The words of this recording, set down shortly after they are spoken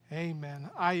Amen.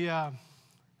 I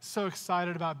so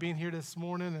excited about being here this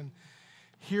morning and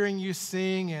hearing you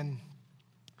sing and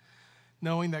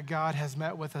knowing that God has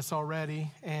met with us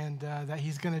already and that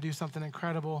he's going to do something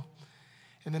incredible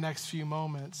in the next few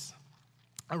moments.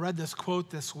 I read this quote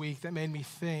this week that made me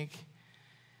think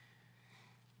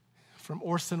from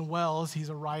Orson Welles. He's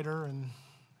a writer and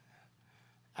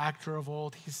actor of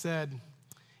old. He said,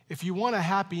 "If you want a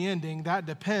happy ending, that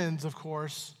depends, of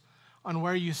course, on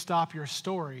where you stop your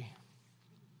story."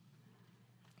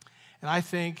 And I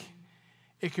think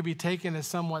it could be taken as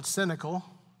somewhat cynical,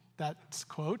 that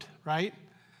quote, right?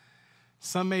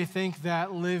 Some may think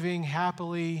that living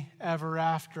happily ever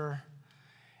after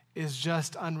is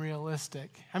just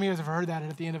unrealistic. How many of you guys have heard that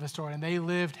at the end of a story? And they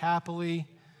lived happily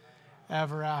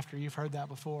ever after. You've heard that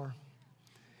before.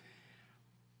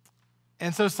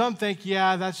 And so some think,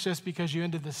 yeah, that's just because you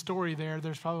ended the story there.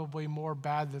 There's probably more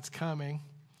bad that's coming.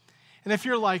 And if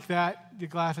you're like that, the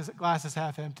glass is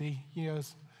half empty.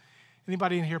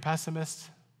 Anybody in here pessimist?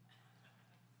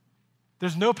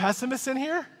 There's no pessimists in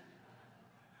here?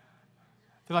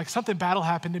 They're like, something bad will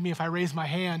happen to me if I raise my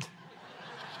hand.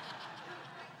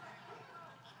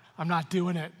 I'm not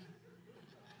doing it.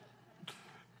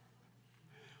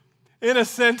 In a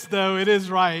sense, though, it is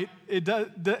right.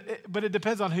 But it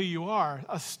depends on who you are.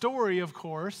 A story, of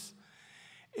course,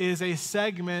 is a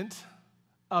segment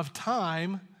of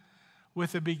time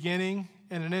with a beginning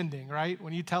and an ending, right?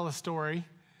 When you tell a story,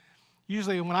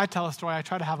 usually when I tell a story, I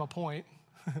try to have a point.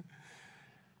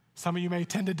 Some of you may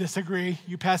tend to disagree,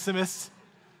 you pessimists.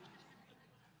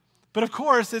 But of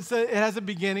course, it has a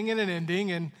beginning and an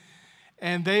ending,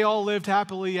 and they all lived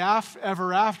happily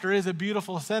ever after is a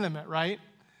beautiful sentiment, right?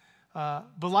 But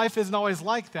life isn't always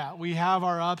like that. We have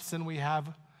our ups and we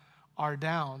have our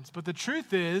downs. But the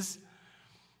truth is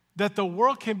that the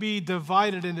world can be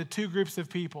divided into two groups of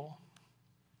people.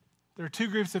 There are two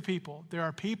groups of people. There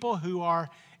are people who are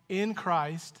in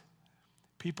Christ,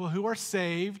 people who are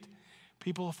saved,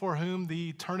 people for whom the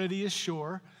eternity is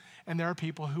sure, and there are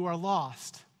people who are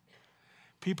lost,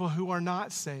 people who are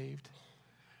not saved.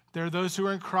 There are those who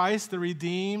are in Christ, the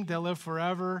redeemed, they'll live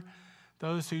forever,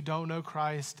 those who don't know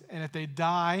Christ, and if they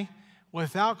die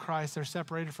without Christ, they're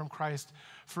separated from Christ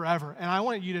forever. And I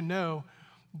want you to know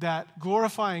that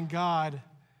glorifying God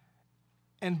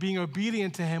and being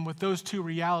obedient to him with those two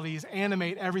realities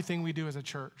animate everything we do as a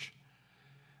church.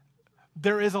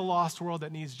 There is a lost world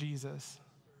that needs Jesus.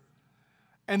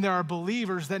 And there are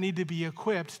believers that need to be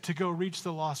equipped to go reach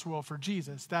the lost world for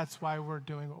Jesus. That's why we're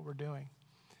doing what we're doing.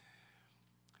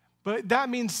 But that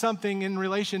means something in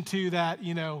relation to that,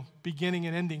 beginning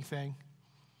and ending thing,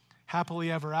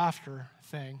 happily ever after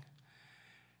thing.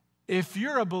 If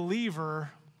you're a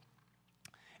believer,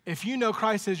 if you know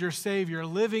Christ as your Savior,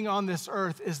 living on this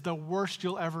earth is the worst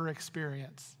you'll ever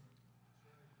experience.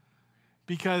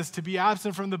 Because to be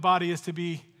absent from the body is to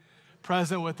be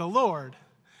present with the Lord.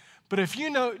 But if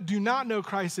you do not know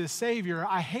Christ as Savior,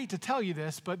 I hate to tell you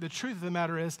this, but the truth of the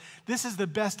matter is, this is the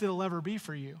best it'll ever be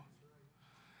for you.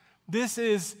 This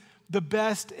is the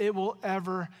best it will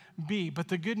ever be. But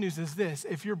the good news is this: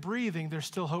 if you're breathing, there's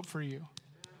still hope for you.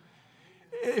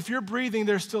 If you're breathing,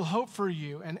 there's still hope for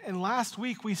you. And last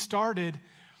week we started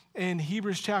in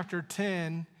Hebrews chapter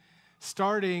 10,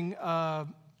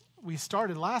 we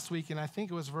started last week, and I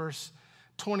think it was verse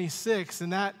 26,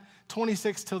 and that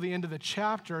 26 till the end of the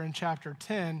chapter in chapter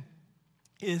 10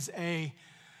 is a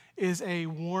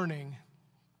warning.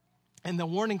 And the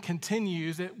warning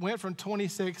continues. It went from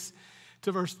 26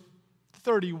 to verse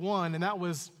 31, and that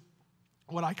was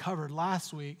what I covered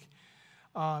last week.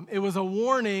 It was a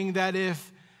warning that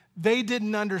if they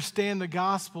didn't understand the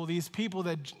gospel, these people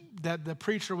that the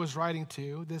preacher was writing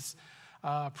to, this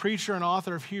preacher and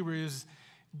author of Hebrews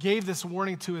gave this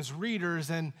warning to his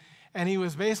readers, and he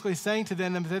was basically saying to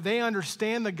them that they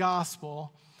understand the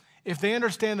gospel. If they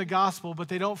understand the gospel, but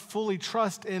they don't fully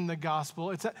trust in the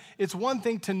gospel, it's one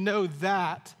thing to know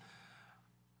that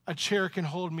a chair can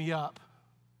hold me up.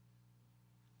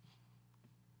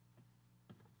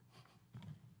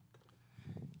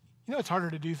 It's harder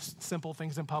to do simple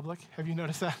things in public. Have you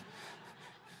noticed that?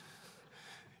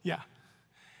 Yeah.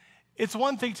 It's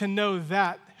one thing to know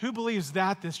that. Who believes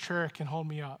that this chair can hold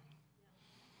me up?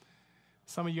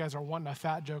 Some of you guys are wanting a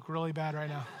fat joke really bad right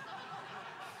now.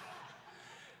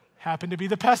 Happen to be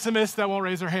the pessimists that won't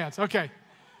raise their hands. Okay.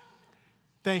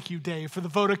 Thank you, Dave, for the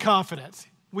vote of confidence.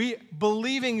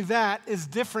 Believing that is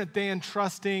different than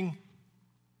trusting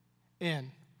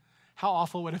in. How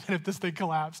awful would it have been if this thing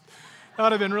collapsed? That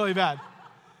would have been really bad.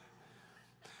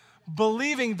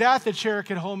 Believing that the chair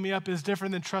can hold me up is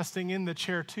different than trusting in the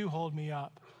chair to hold me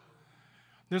up.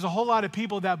 There's a whole lot of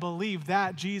people that believe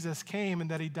that Jesus came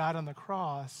and that he died on the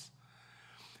cross.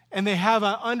 And they have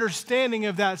an understanding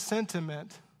of that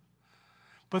sentiment,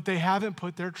 but they haven't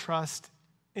put their trust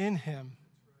in him.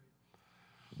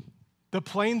 The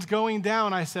plane's going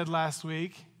down, I said last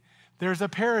week. There's a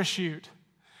parachute.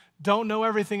 Don't know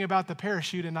everything about the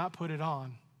parachute and not put it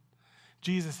on.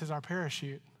 Jesus is our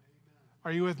parachute.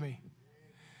 Are you with me?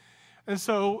 And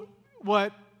so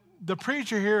what the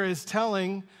preacher here is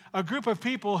telling a group of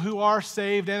people who are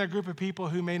saved and a group of people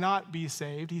who may not be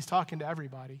saved, he's talking to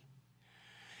everybody,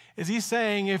 is he's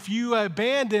saying if you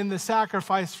abandon the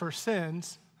sacrifice for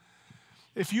sins,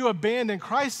 if you abandon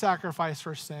Christ's sacrifice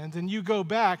for sins and you go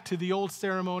back to the old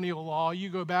ceremonial law, you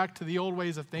go back to the old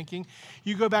ways of thinking,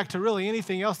 you go back to really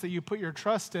anything else that you put your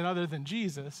trust in other than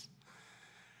Jesus,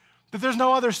 that there's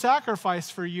no other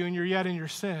sacrifice for you and you're yet in your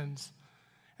sins.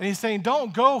 And he's saying,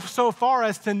 don't go so far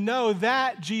as to know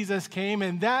that Jesus came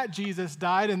and that Jesus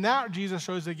died and that Jesus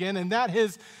rose again and that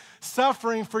his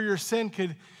suffering for your sin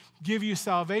could give you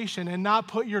salvation and not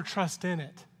put your trust in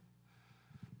it. Does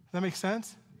that make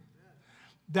sense?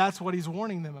 That's what he's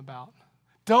warning them about.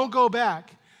 Don't go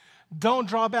back. Don't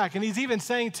draw back. And he's even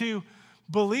saying to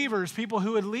believers, people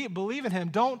who would believe in him,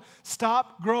 don't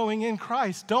stop growing in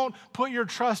Christ. Don't put your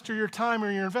trust or your time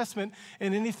or your investment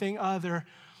in anything other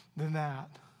than that.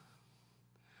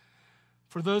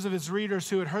 For those of his readers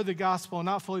who had heard the gospel and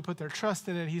not fully put their trust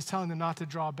in it, he's telling them not to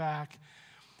draw back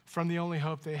from the only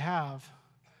hope they have.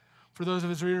 For those of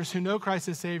his readers who know Christ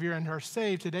as Savior and are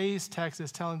saved, today's text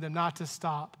is telling them not to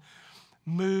stop.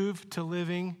 Move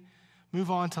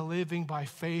on to living by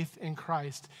faith in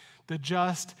Christ. The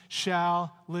just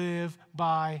shall live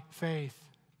by faith.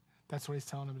 That's what he's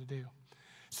telling them to do.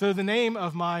 So the name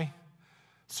of my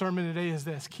sermon today is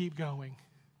this: keep going.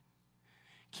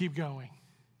 Keep going.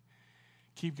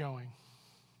 Keep going.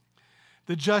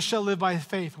 The just shall live by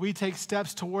faith. We take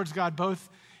steps towards God both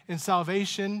in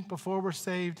salvation before we're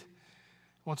saved,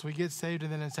 once we get saved,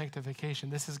 and then in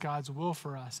sanctification. This is God's will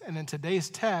for us. And in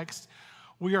today's text,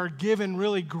 we are given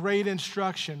really great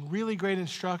instruction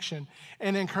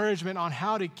and encouragement on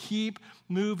how to keep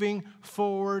moving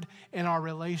forward in our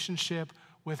relationship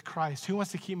with Christ. Who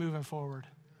wants to keep moving forward?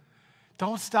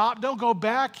 Don't stop. Don't go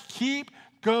back. Keep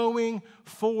going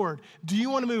forward. Do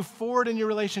you want to move forward in your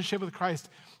relationship with Christ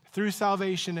through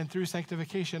salvation and through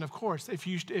sanctification? Of course. If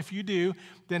you do,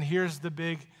 then here's the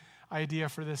big idea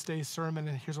for this day's sermon,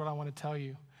 and here's what I want to tell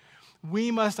you. We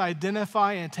must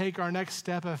identify and take our next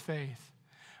step of faith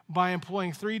by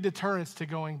employing 3 deterrents to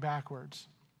going backwards.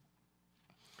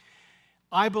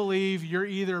 I believe you're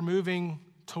either moving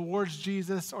towards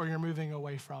Jesus or you're moving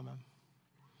away from him.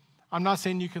 I'm not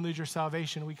saying you can lose your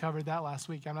salvation. We covered that last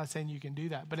week. I'm not saying you can do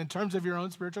that. But in terms of your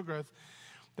own spiritual growth,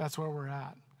 that's where we're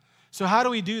at. So how do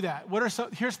we do that?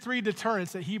 Here's 3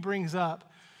 deterrents that he brings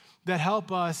up that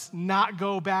help us not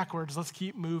go backwards. Let's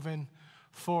keep moving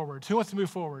forwards. Who wants to move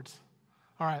forwards?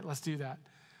 All right, let's do that.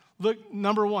 Look,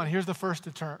 number 1, here's the first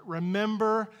deterrent.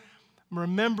 Remembering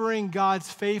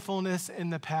God's faithfulness in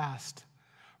the past.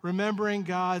 Remembering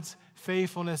God's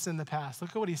faithfulness in the past.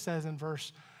 Look at what he says in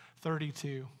verse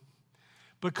 32.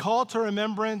 But call to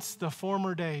remembrance the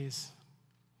former days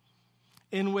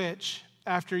in which,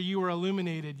 after you were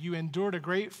illuminated, you endured a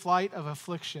great flight of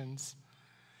afflictions.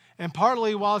 And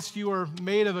partly whilst you were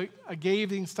made of a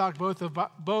gazing stock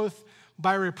both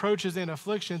by reproaches and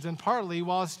afflictions, and partly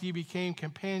whilst you became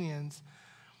companions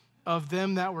of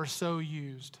them that were so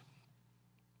used.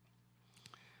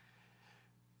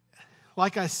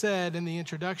 Like I said in the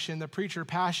introduction, the preacher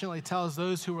passionately tells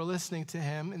those who were listening to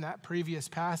him in that previous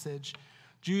passage,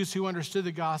 Jews who understood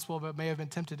the gospel but may have been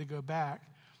tempted to go back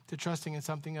to trusting in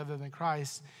something other than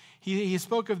Christ. He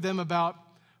spoke of them about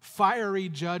fiery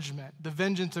judgment, the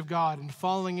vengeance of God, and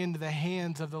falling into the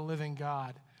hands of the living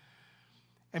God.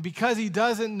 And because he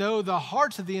doesn't know the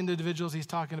hearts of the individuals he's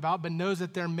talking about, but knows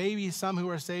that there may be some who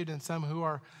are saved and some who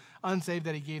are unsaved,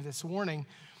 that he gave this warning,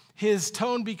 his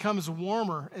tone becomes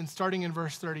warmer, and starting in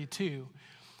verse 32.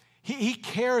 He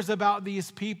cares about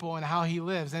these people and how he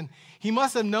lives. And he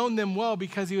must have known them well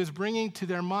because he was bringing to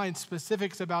their mind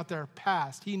specifics about their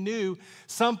past. He knew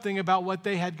something about what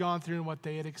they had gone through and what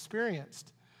they had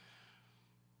experienced.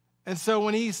 And so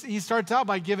when he starts out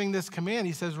by giving this command,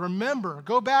 he says, remember,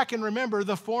 go back and remember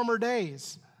the former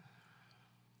days.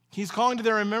 He's calling to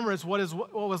their remembrance what it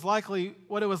was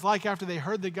like after they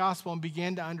heard the gospel and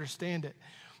began to understand it.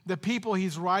 The people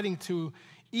he's writing to,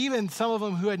 even some of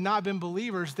them who had not been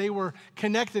believers, they were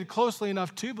connected closely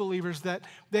enough to believers that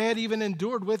they had even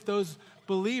endured with those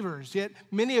believers. Yet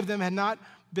many of them had not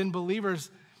been believers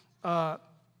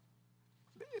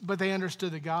but they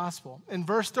understood the gospel. In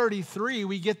verse 33,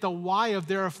 we get the why of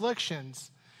their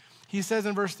afflictions. He says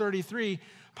in verse 33,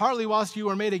 partly whilst you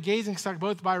were made a gazing stock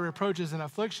both by reproaches and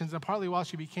afflictions, and partly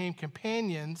whilst you became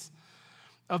companions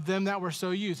of them that were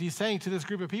so used. He's saying to this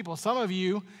group of people, some of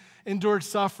you endured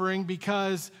suffering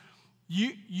because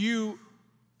you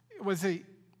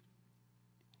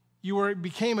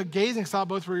became a gazing stock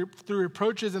both through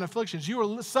reproaches and afflictions. You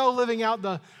were so living out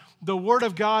the word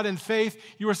of God and faith.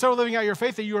 You were so living out your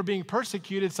faith that you were being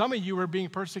persecuted. Some of you were being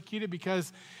persecuted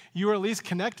because you were at least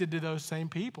connected to those same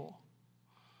people.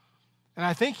 And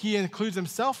I think he includes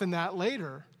himself in that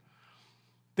later.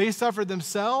 They suffered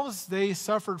themselves. They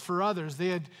suffered for others. They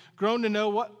had grown to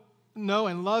know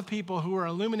and love people who were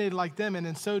illuminated like them, and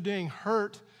in so doing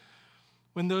hurt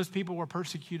when those people were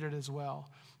persecuted as well.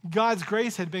 God's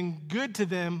grace had been good to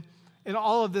them in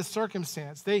all of this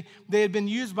circumstance. They had been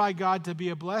used by God to be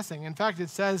a blessing. In fact, it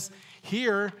says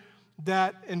here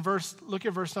that look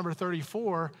at verse number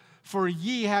 34, for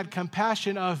ye had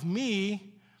compassion of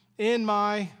me in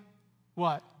my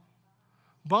what?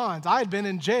 Bonds. I had been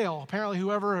in jail. Apparently,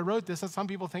 whoever wrote this, some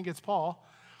people think it's Paul.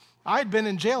 I had been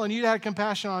in jail, and you had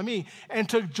compassion on me, and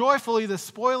took joyfully the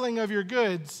spoiling of your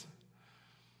goods.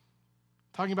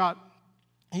 Talking about,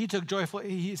 he took joyfully,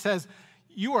 he says,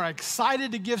 you are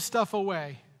excited to give stuff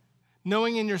away,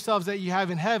 knowing in yourselves that you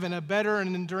have in heaven a better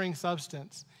and enduring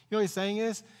substance. You know what he's saying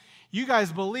is, you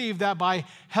guys believe that by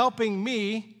helping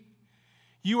me,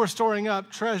 you are storing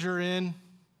up treasure in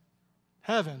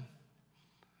heaven.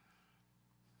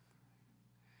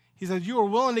 He said, you were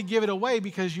willing to give it away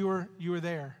because you were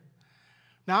there.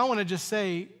 Now, I want to just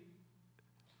say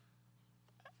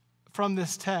from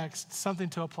this text something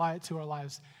to apply it to our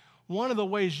lives. One of the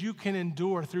ways you can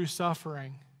endure through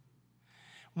suffering,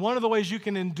 one of the ways you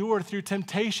can endure through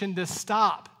temptation to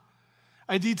stop,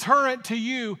 a deterrent to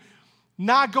you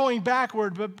not going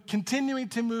backward but continuing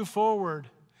to move forward,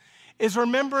 is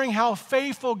remembering how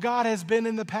faithful God has been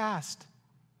in the past.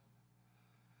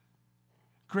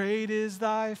 Great is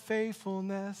thy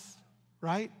faithfulness,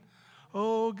 right?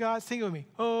 Oh God, sing it with me.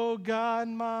 Oh God,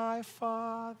 my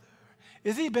Father.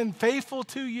 Has he been faithful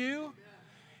to you?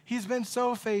 He's been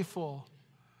so faithful.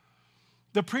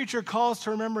 The preacher calls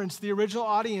to remembrance the original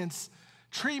audience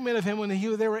treatment of him when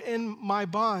they were in my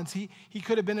bonds. He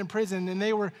could have been in prison, and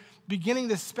they were beginning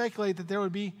to speculate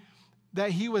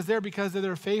that he was there because of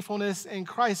their faithfulness in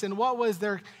Christ. And what was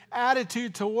their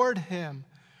attitude toward him?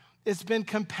 It's been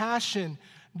compassion,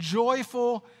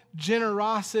 joyful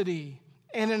generosity,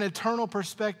 and an eternal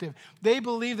perspective. They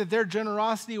believed that their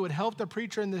generosity would help the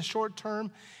preacher in the short term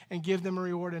and give them a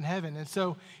reward in heaven. And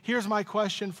so here's my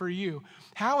question for you.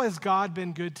 How has God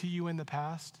been good to you in the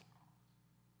past?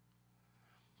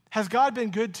 Has God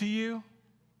been good to you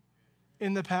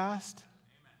in the past?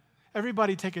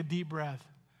 Everybody take a deep breath.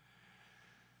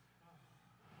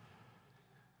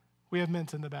 We have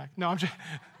mints in the back. No,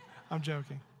 I'm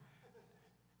joking.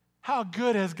 How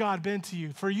good has God been to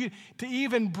you? For you to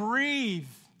even breathe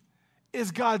is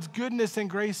God's goodness and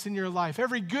grace in your life.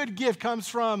 Every good gift comes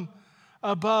from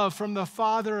above, from the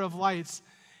Father of lights,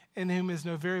 in whom is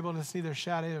no variableness, neither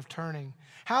shadow of turning.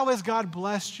 How has God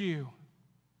blessed you?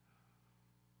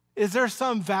 Is there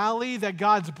some valley that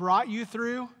God's brought you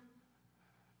through?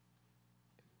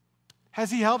 Has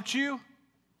he helped you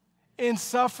in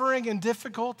suffering and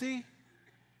difficulty?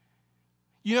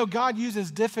 You know, God uses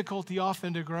difficulty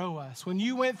often to grow us. When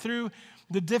you went through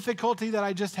the difficulty that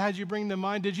I just had you bring to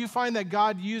mind, did you find that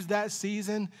God used that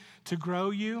season to grow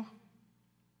you?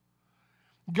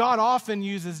 God often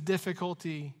uses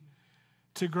difficulty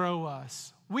to grow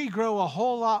us. We grow a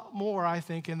whole lot more, I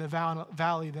think, in the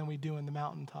valley than we do in the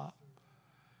mountaintop.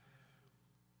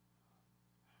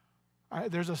 All right,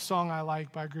 there's a song I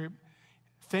like by a group.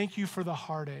 Thank you for the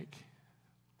heartache.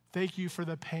 Thank you for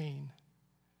the pain.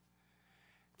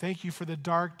 Thank you for the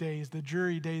dark days, the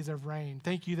dreary days of rain.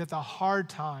 Thank you that the hard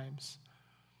times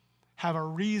have a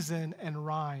reason and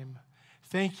rhyme.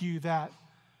 Thank you that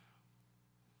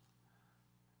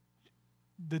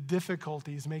the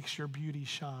difficulties makes your beauty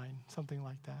shine, something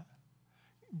like that.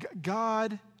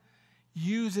 God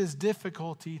uses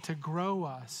difficulty to grow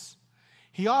us.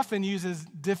 He often uses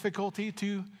difficulty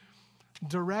to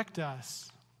direct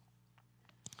us.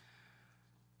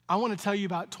 I want to tell you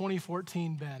about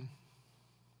 2014 Ben.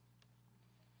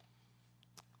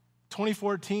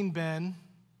 2014 Ben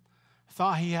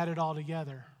thought he had it all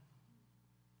together.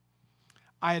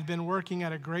 I had been working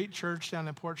at a great church down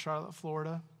in Port Charlotte,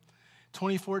 Florida.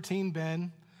 2014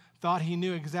 Ben thought he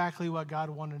knew exactly what God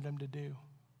wanted him to do.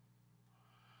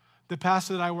 The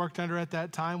pastor that I worked under at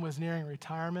that time was nearing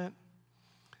retirement,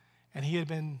 and he had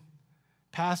been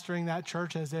pastoring that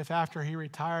church as if after he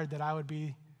retired that I would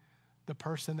be the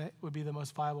person that would be the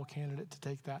most viable candidate to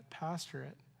take that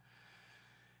pastorate.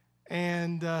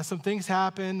 And some things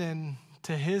happened, and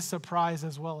to his surprise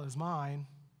as well as mine,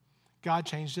 God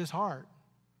changed his heart.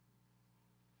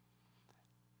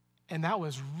 And that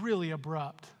was really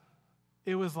abrupt.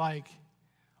 It was like,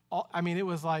 it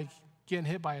was like getting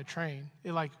hit by a train.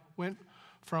 It like went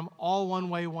from all one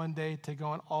way one day to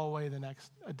going all way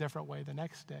a different way the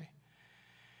next day.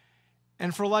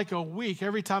 And for like a week,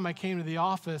 every time I came to the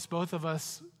office, both of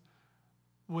us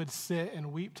would sit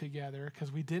and weep together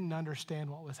because we didn't understand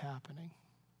what was happening.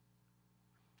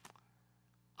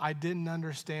 I didn't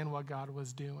understand what God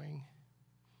was doing.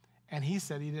 And he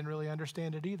said he didn't really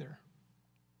understand it either.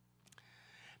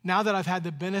 Now that I've had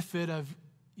the benefit of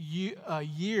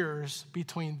years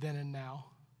between then and now,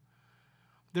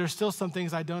 there's still some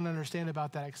things I don't understand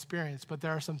about that experience, but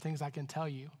there are some things I can tell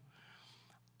you.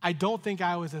 I don't think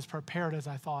I was as prepared as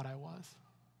I thought I was.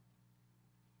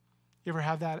 You ever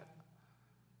have that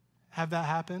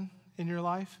happen in your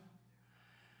life?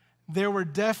 There were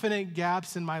definite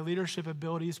gaps in my leadership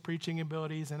abilities, preaching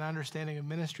abilities, and understanding of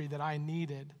ministry that I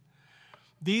needed.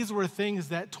 These were things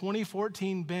that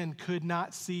 2014 Ben could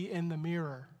not see in the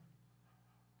mirror.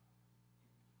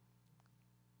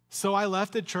 So I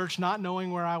left the church not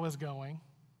knowing where I was going.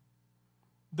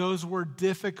 Those were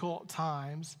difficult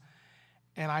times,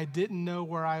 and I didn't know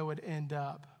where I would end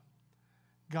up.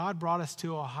 God brought us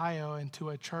to Ohio and to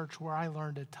a church where I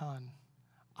learned a ton.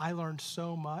 I learned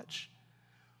so much.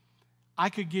 I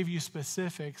could give you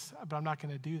specifics, but I'm not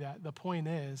going to do that. The point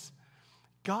is,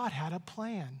 God had a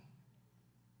plan.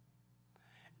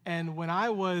 And when I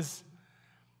was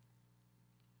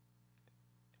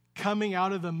coming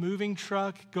out of the moving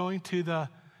truck, going to the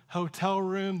hotel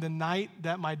room the night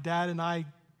that my dad and I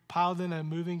piled in a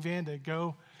moving van to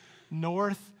go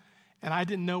north, and I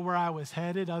didn't know where I was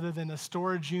headed other than a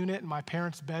storage unit in my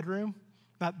parents' bedroom,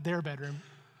 not their bedroom,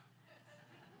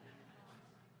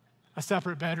 a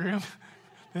separate bedroom,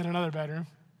 then another bedroom,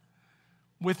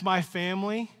 with my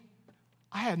family.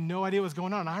 I had no idea what was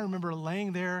going on. I remember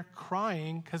laying there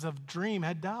crying because a dream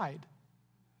had died.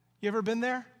 You ever been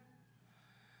there?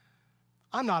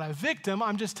 I'm not a victim.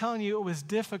 I'm just telling you it was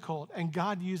difficult, and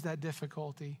God used that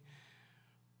difficulty.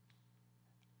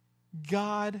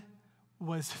 God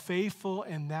was faithful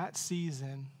in that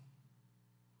season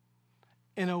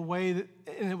in a way that,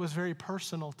 and it was very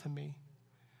personal to me.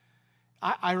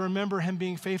 I remember him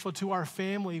being faithful to our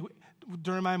family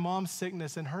during my mom's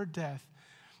sickness and her death.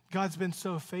 God's been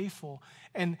so faithful.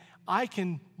 And I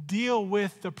can deal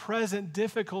with the present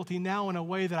difficulty now in a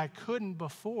way that I couldn't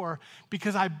before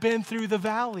because I've been through the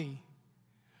valley.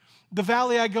 The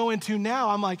valley I go into now,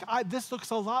 I'm like, this looks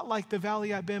a lot like the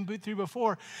valley I've been through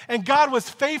before. And God was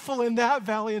faithful in that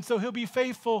valley, and so he'll be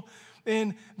faithful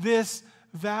in this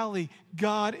valley.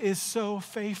 God is so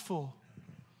faithful.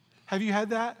 Have you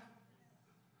had that?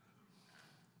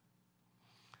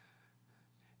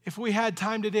 If we had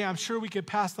time today, I'm sure we could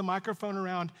pass the microphone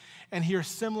around and hear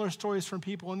similar stories from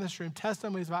people in this room,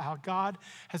 testimonies about how God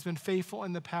has been faithful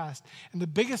in the past. And the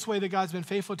biggest way that God's been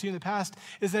faithful to you in the past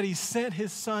is that he sent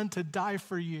his son to die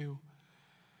for you.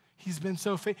 He's been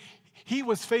so faithful. He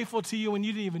was faithful to you when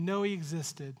you didn't even know he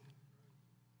existed.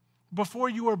 Before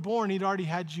you were born, he'd already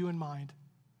had you in mind.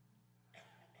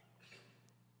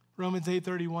 Romans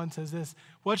 8:31 says this,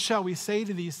 "What shall we say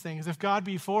to these things? If God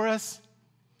be for us,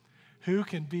 who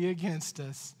can be against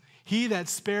us? He that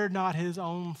spared not his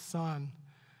own son,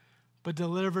 but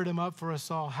delivered him up for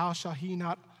us all, how shall he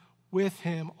not with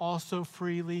him also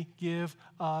freely give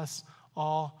us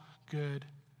all good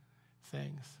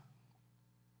things?"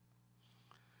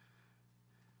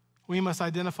 We must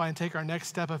identify and take our next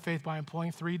step of faith by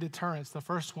employing 3 deterrents. The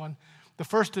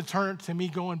first deterrent to me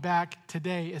going back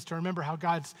today is to remember how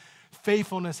God's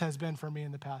faithfulness has been for me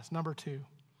in the past. Number 2,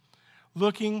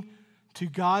 looking to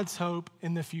God's hope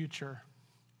in the future.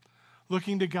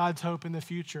 Looking to God's hope in the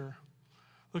future.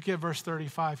 Look at verse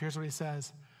 35. Here's what he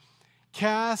says.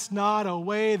 "Cast not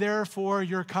away, therefore,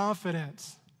 your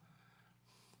confidence,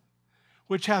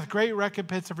 which hath great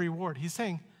recompense of reward." He's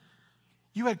saying,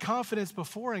 you had confidence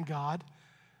before in God.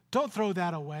 Don't throw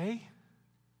that away.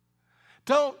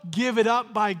 Don't give it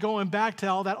up by going back to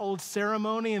all that old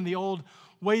ceremony and the old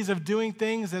ways of doing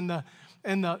things and the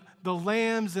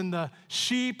lambs and the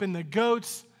sheep and the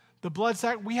goats, the blood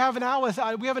sacrifice. We have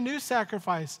a new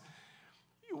sacrifice.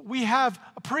 We have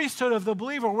a priesthood of the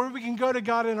believer where we can go to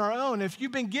God in our own. If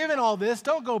you've been given all this,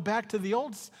 don't go back to the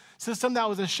old system that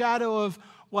was a shadow of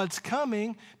what's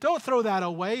coming. Don't throw that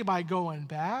away by going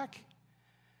back.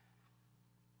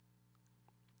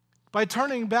 By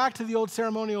turning back to the old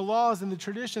ceremonial laws and the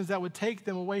traditions that would take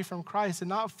them away from Christ and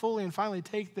not fully and finally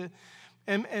taking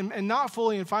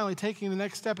the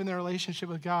next step in their relationship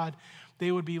with God,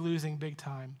 they would be losing big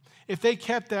time. If they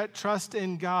kept that trust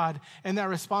in God and that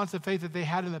response of faith that they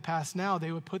had in the past, now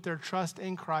they would put their trust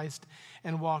in Christ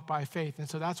and walk by faith. And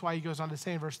so that's why he goes on to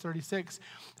say in verse 36,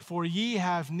 for ye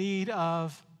have need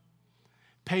of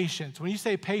patience. When you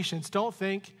say patience, don't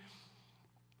think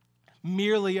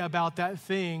merely about that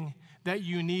thing that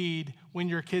you need when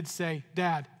your kids say,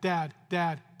 Dad, Dad,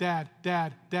 Dad, Dad,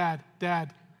 Dad, Dad,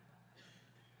 Dad.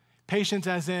 Patience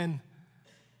as in,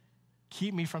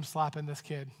 keep me from slapping this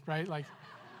kid, right? Like,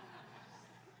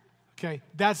 okay,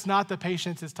 that's not the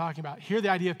patience it's talking about. Here, the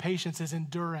idea of patience is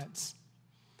endurance.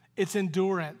 It's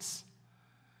endurance.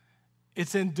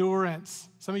 It's endurance.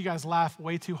 Some of you guys laugh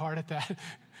way too hard at that.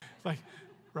 Like,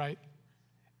 right?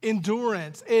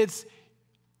 Endurance. It's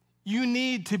you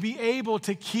need to be able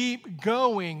to keep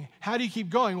going. How do you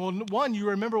keep going? Well, one, you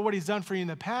remember what he's done for you in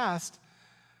the past.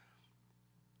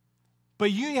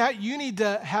 But you need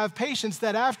to have patience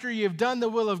that after you've done the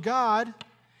will of God,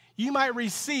 you might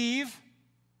receive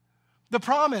the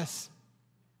promise.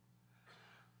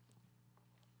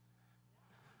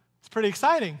 It's pretty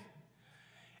exciting.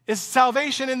 It's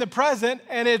salvation in the present,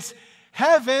 and it's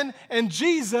heaven and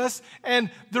Jesus and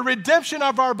the redemption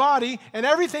of our body and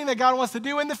everything that God wants to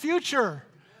do in the future.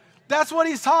 That's what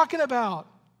he's talking about.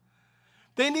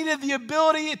 They needed the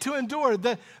ability to endure.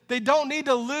 They don't need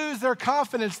to lose their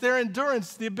confidence, their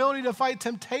endurance, the ability to fight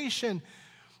temptation.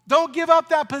 Don't give up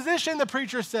that position, the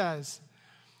preacher says.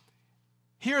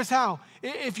 Here's how.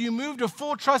 If you move to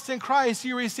full trust in Christ,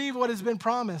 you receive what has been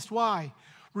promised. Why?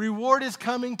 Reward is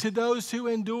coming to those who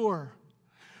endure.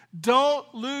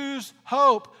 Don't lose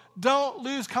hope. Don't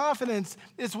lose confidence.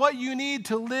 It's what you need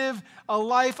to live a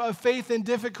life of faith in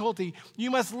difficulty.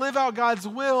 You must live out God's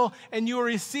will, and you will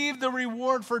receive the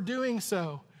reward for doing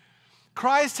so.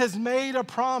 Christ has made a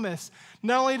promise.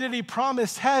 Not only did he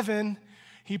promise heaven,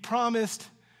 he promised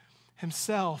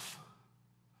himself.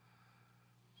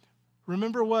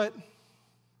 Remember what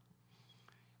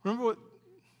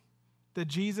that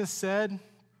Jesus said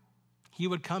he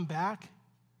would come back?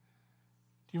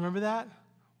 Do you remember that?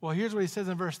 Well, here's what he says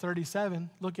in verse 37.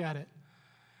 Look at it.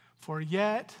 For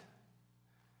yet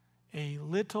a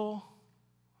little,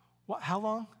 how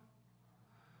long?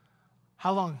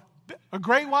 How long? A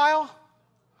great while?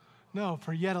 No,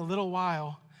 for yet a little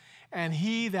while. And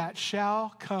he that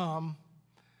shall come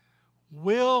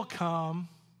will come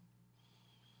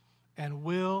and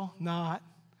will not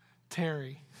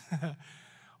tarry.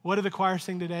 What did the choir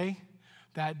sing today?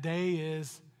 That day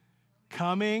is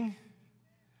coming.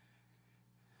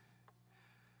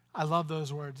 I love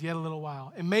those words, yet a little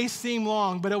while. It may seem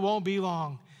long, but it won't be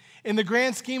long. In the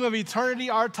grand scheme of eternity,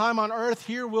 our time on earth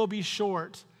here will be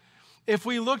short. If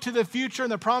we look to the future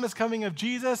and the promised coming of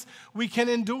Jesus, we can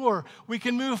endure. We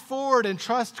can move forward and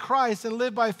trust Christ and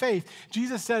live by faith.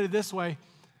 Jesus said it this way,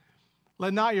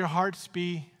 let not your hearts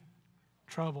be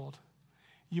troubled.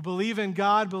 You believe in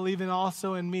God, believe in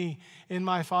also in me. In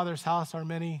my Father's house are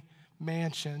many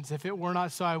mansions. If it were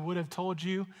not so, I would have told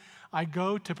you. I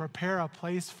go to prepare a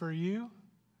place for you.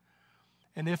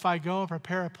 And if I go and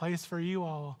prepare a place for you,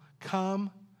 I'll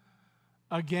come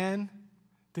again.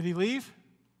 Did he leave?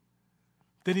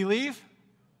 Did he leave?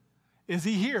 Is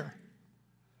he here?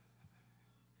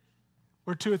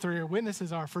 Where two or three are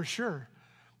witnesses are, for sure.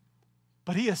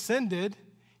 But he ascended.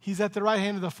 He's at the right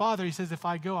hand of the Father. He says, if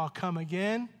I go, I'll come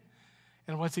again.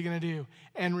 And what's he going to do?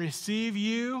 And receive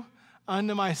you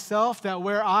unto myself, that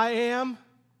where I am,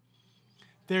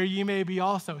 there ye may be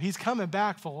also. He's coming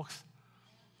back, folks.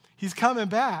 He's coming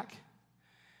back.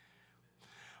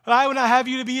 But I would not have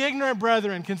you to be ignorant,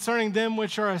 brethren, concerning them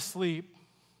which are asleep,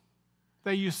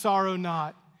 that you sorrow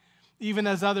not, even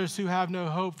as others who have no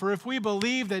hope. For if we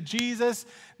believe that Jesus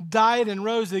died and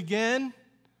rose again,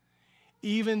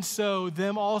 even so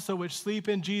them also which sleep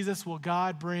in Jesus will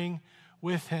God bring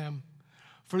with him.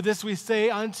 For this we say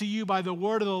unto you by the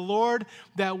word of the Lord,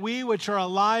 that we which are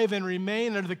alive and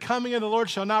remain unto the coming of the Lord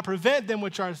shall not prevent them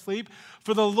which are asleep.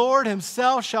 For the Lord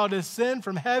himself shall descend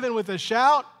from heaven with a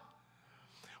shout,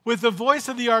 with the voice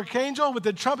of the archangel, with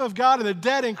the trump of God, and the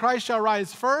dead in Christ shall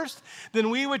rise first. Then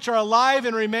we which are alive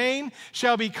and remain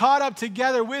shall be caught up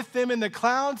together with them in the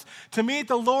clouds to meet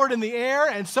the Lord in the air,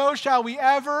 and so shall we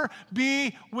ever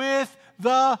be with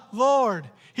the Lord.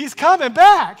 He's coming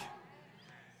back.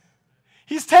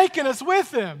 He's taking us with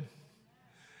him.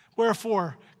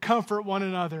 Wherefore, comfort one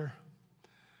another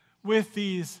with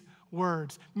these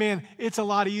words. Man, it's a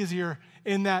lot easier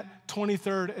in that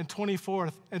 23rd and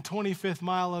 24th and 25th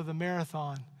mile of the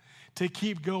marathon to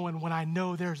keep going when I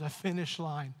know there's a finish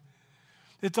line.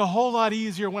 It's a whole lot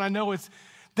easier when I know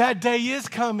that day is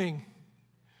coming.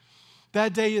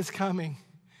 That day is coming.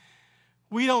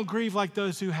 We don't grieve like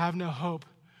those who have no hope.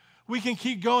 We can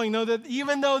keep going. Know that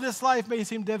even though this life may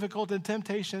seem difficult and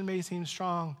temptation may seem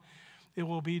strong, it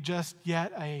will be just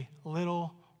yet a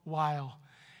little while.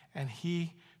 And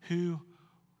he who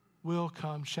will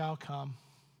come shall come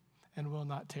and will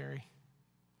not tarry.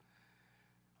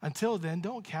 Until then,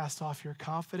 don't cast off your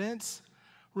confidence.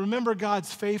 Remember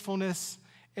God's faithfulness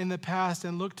in the past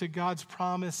and look to God's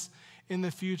promise in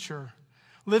the future.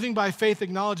 Living by faith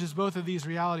acknowledges both of these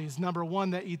realities. Number one,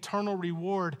 that eternal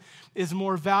reward is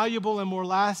more valuable and more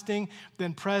lasting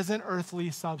than present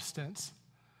earthly substance.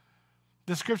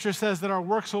 The scripture says that our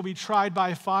works will be tried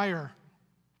by fire.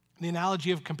 The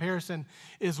analogy of comparison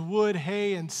is wood,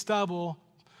 hay, and stubble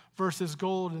versus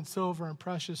gold and silver and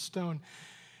precious stone.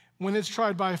 When it's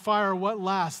tried by fire, what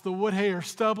lasts? The wood, hay, or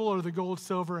stubble, or the gold,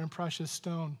 silver, and precious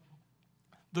stone?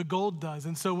 The gold does.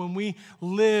 And so when we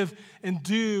live and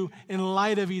do in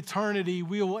light of eternity,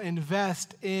 we will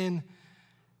invest in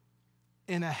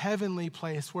a heavenly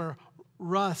place where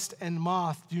rust and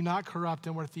moth do not corrupt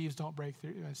and where thieves don't break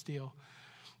through and steal.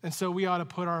 And so we ought to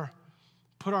put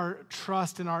our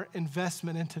trust and our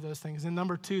investment into those things. And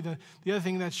number two, the other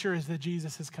thing that's sure is that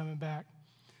Jesus is coming back.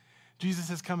 Jesus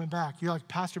is coming back. You're like,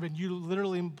 Pastor Ben, you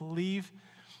literally believe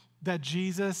that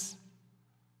Jesus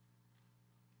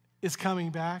is coming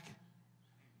back?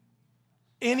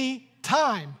 Any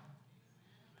time.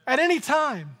 At any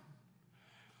time.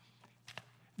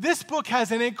 This book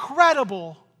has an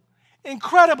incredible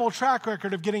track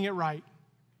record of getting it right.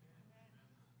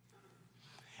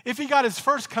 If he got his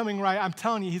first coming right, I'm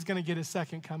telling you, he's going to get his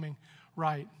second coming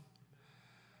right.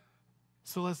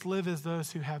 So let's live as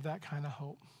those who have that kind of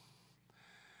hope.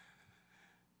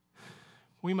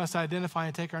 We must identify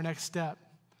and take our next step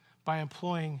by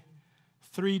employing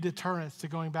 3 deterrents to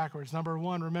going backwards. Number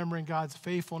 1, remembering God's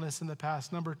faithfulness in the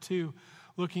past. Number 2,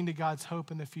 looking to God's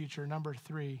hope in the future. Number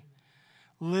 3,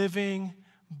 living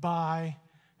by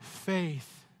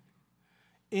faith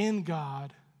in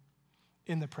God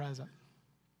in the present.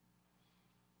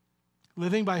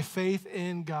 Living by faith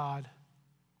in God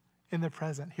in the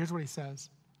present. Here's what he says.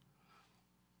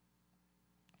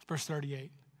 Verse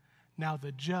 38. Now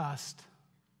the just,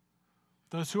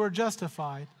 those who are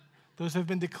justified, those who have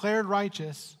been declared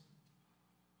righteous,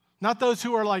 not those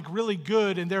who are like really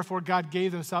good and therefore God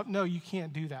gave them something. No, you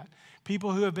can't do that.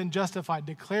 People who have been justified,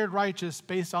 declared righteous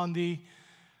based on the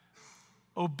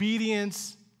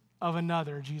obedience of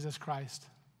another, Jesus Christ.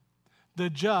 The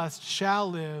just shall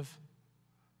live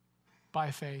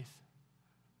by faith.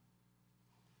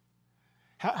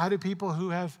 How do people who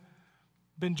have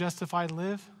been justified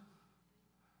live?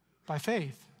 By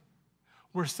faith.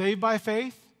 We're saved by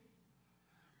faith.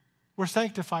 We're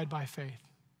sanctified by faith.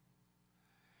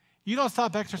 You don't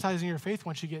stop exercising your faith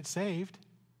once you get saved.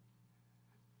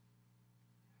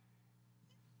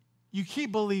 You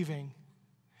keep believing.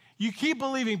 You keep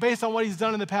believing based on what he's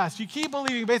done in the past. You keep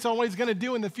believing based on what he's going to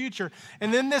do in the future.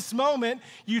 And in this moment,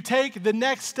 you take the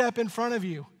next step in front of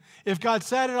you. If God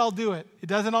said it, I'll do it. It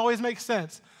doesn't always make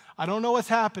sense. I don't know what's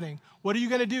happening. What are you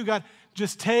going to do, God?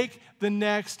 Just take the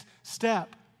next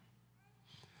step.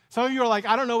 Some of you are like,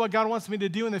 I don't know what God wants me to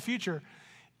do in the future.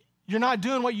 You're not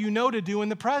doing what you know to do in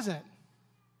the present.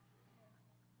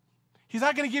 He's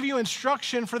not going to give you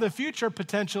instruction for the future,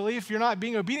 potentially, if you're not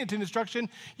being obedient to instruction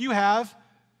you have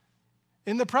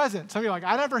in the present. Some of you are like,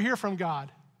 I never hear from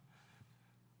God.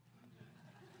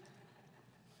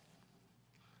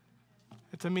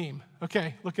 It's a meme.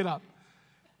 Okay, look it up.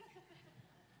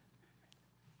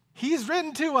 He's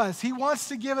written to us. He wants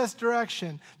to give us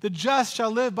direction. The just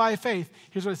shall live by faith.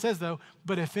 Here's what it says, though.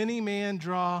 But if any man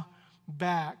draw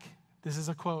back, this is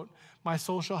a quote, my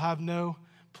soul shall have no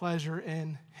pleasure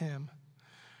in him.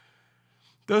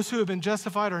 Those who have been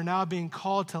justified are now being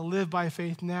called to live by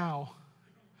faith now.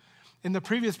 In the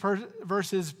previous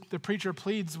verses, the preacher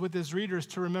pleads with his readers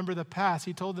to remember the past.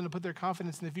 He told them to put their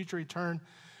confidence in the future return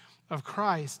of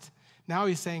Christ. Now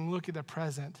he's saying, look at the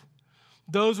present.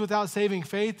 Those without saving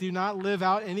faith do not live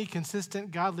out any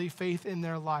consistent godly faith in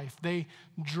their life. They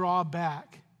draw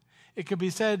back. It could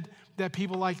be said that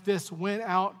people like this went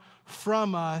out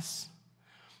from us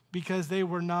because they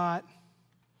were not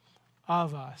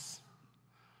of us.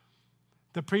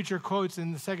 The preacher quotes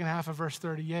in the second half of verse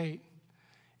 38,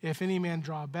 if any man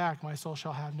draw back, my soul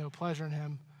shall have no pleasure in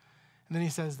him. And then he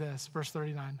says this, verse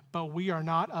 39, but we are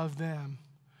not of them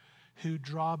who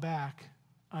draw back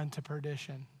unto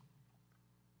perdition,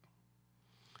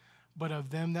 but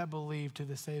of them that believe to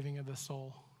the saving of the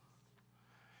soul.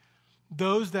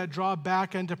 Those that draw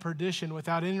back unto perdition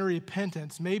without any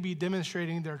repentance may be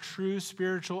demonstrating their true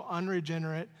spiritual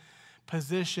unregenerate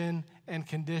position and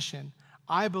condition.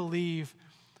 I believe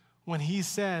when he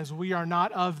says we are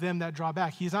not of them that draw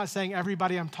back, he's not saying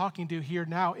everybody I'm talking to here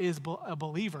now is a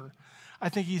believer. I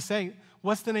think he's saying,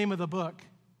 what's the name of the book?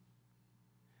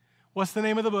 What's the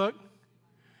name of the book?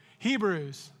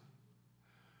 Hebrews.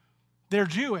 They're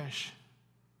Jewish.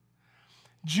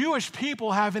 Jewish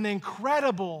people have an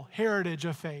incredible heritage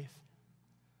of faith.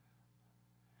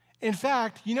 In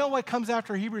fact, you know what comes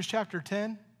after Hebrews chapter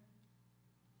 10?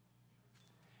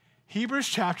 Hebrews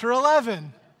chapter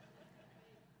 11.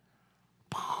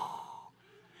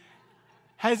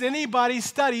 Has anybody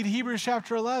studied Hebrews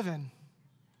chapter 11?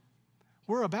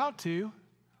 We're about to.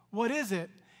 What is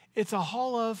it? It's a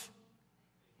hall of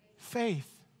faith.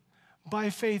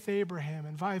 By faith Abraham,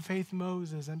 and by faith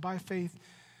Moses, and by faith.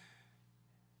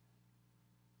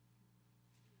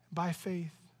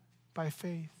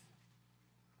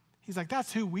 He's like,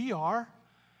 that's who we are.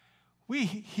 We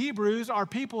Hebrews are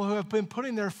people who have been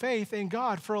putting their faith in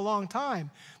God for a long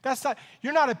time.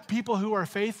 You're not a people who are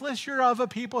faithless. You're of a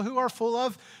people who are full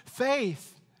of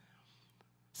faith.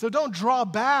 So don't draw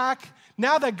back.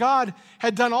 Now that God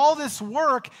had done all this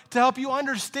work to help you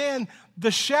understand the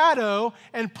shadow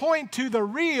and point to the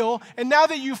real, and now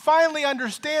that you finally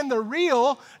understand the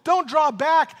real, don't draw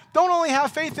back. Don't only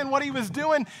have faith in what he was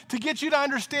doing to get you to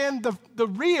understand the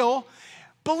real.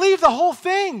 Believe the whole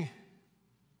thing.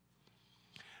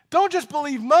 Don't just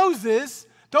believe Moses.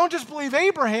 Don't just believe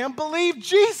Abraham. Believe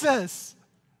Jesus.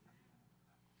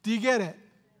 Do you get it?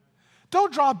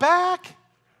 Don't draw back.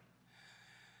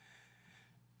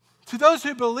 To those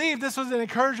who believe, this was an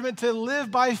encouragement to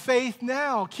live by faith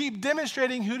now. Keep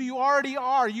demonstrating who you already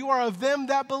are. You are of them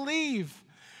that believe.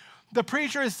 The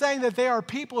preacher is saying that they are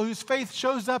people whose faith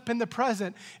shows up in the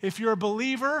present. If you're a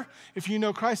believer, if you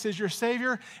know Christ as your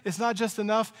Savior, it's not just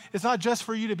enough. It's not just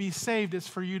for you to be saved. It's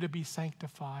for you to be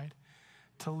sanctified,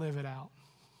 to live it out.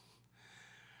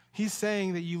 He's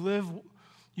saying that you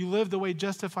live the way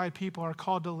justified people are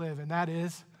called to live, and that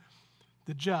is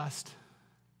the just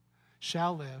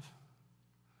shall live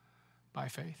by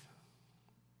faith.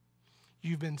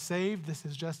 You've been saved. This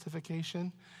is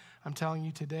justification. I'm telling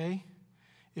you today,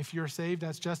 if you're saved,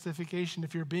 that's justification.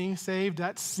 If you're being saved,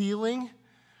 that's sealing.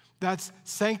 That's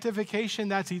sanctification.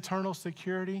 That's eternal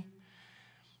security.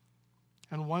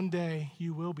 And one day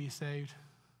you will be saved.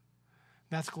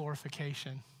 That's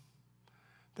glorification.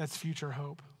 That's future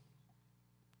hope.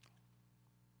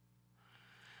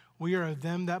 We are of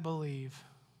them that believe.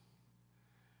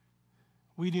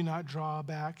 We do not draw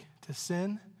back to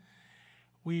sin.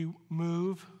 We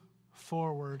move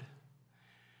forward.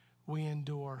 We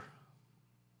endure.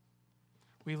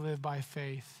 We live by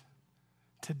faith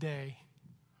today,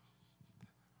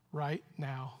 right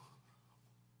now.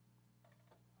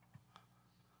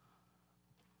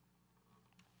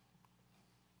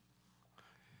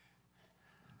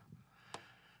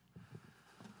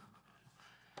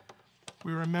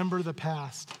 We remember the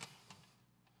past.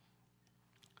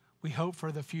 We hope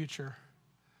for the future.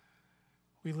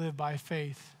 We live by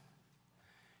faith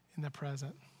in the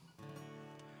present.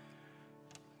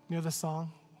 You know the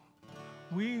song?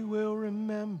 We will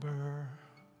remember.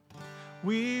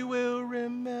 We will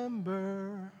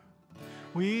remember.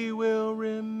 We will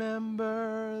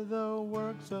remember the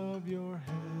works of your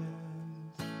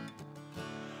hands.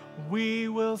 We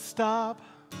will stop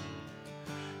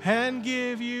and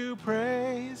give you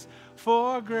praise,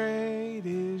 for great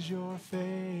is your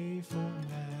faithfulness.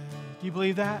 Do you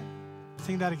believe that?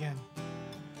 Sing that again.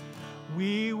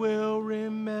 We will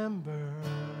remember.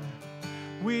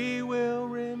 We will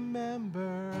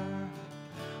remember.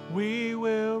 We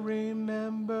will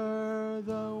remember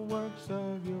the works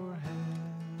of your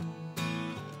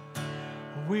hands.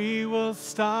 We will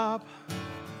stop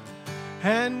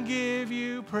and give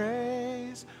you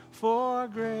praise, for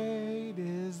great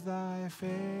is thy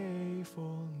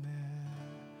faithfulness.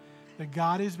 The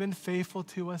God who's been faithful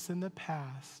to us in the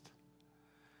past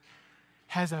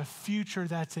has a future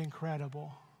that's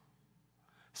incredible.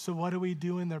 So what do we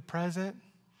do in the present?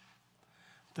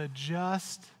 The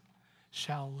just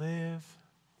shall live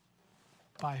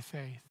by faith.